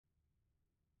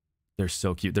They're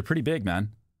so cute. They're pretty big, man.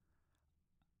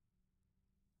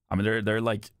 I mean,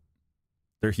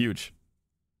 they're huge.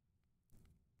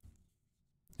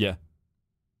 Yeah.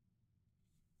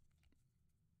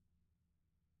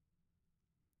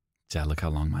 Dad, look how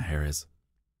long my hair is.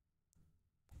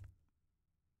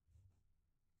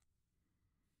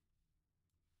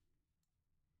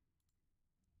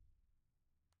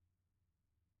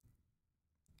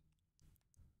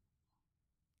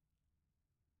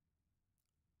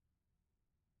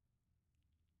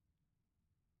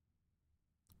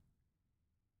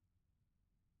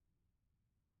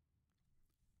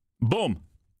 Boom.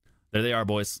 There they are,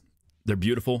 boys. They're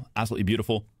beautiful. Absolutely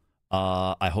beautiful.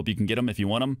 I hope you can get them if you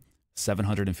want them.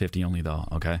 750 only, though,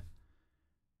 okay?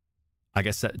 I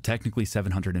guess technically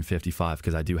 755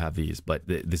 because I do have these, but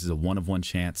this is a one-of-one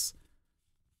chance.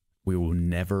 We will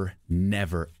never,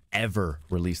 never, ever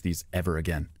release these ever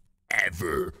again.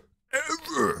 Ever.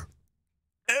 Ever.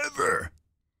 Ever.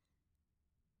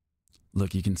 Look,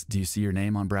 do you see your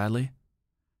name on Bradley?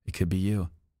 It could be you.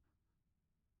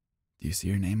 Do you see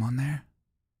your name on there?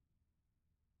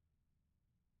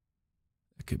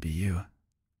 It could be you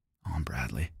on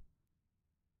Bradley.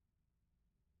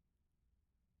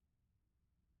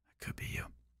 It could be you.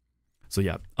 So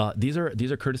yeah, these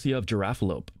are courtesy of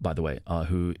Giraffalope, by the way,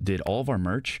 who did all of our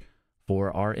merch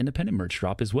for our independent merch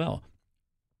drop as well.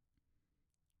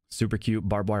 Super cute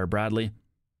barbed wire Bradley.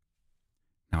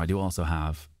 Now I do also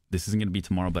have, this isn't going to be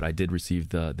tomorrow, but I did receive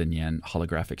the Nyan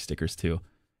holographic stickers too.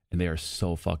 And they are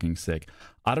so fucking sick.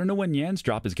 I don't know when Nyan's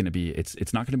drop is going to be.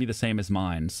 It's not going to be the same as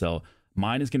mine. So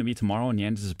mine is going to be tomorrow, and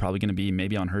Nyan's is probably going to be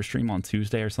maybe on her stream on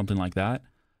Tuesday or something like that.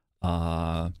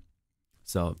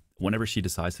 So whenever she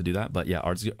decides to do that. But yeah,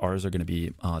 ours are going to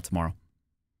be tomorrow.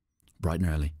 Bright and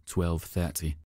early, 12:30.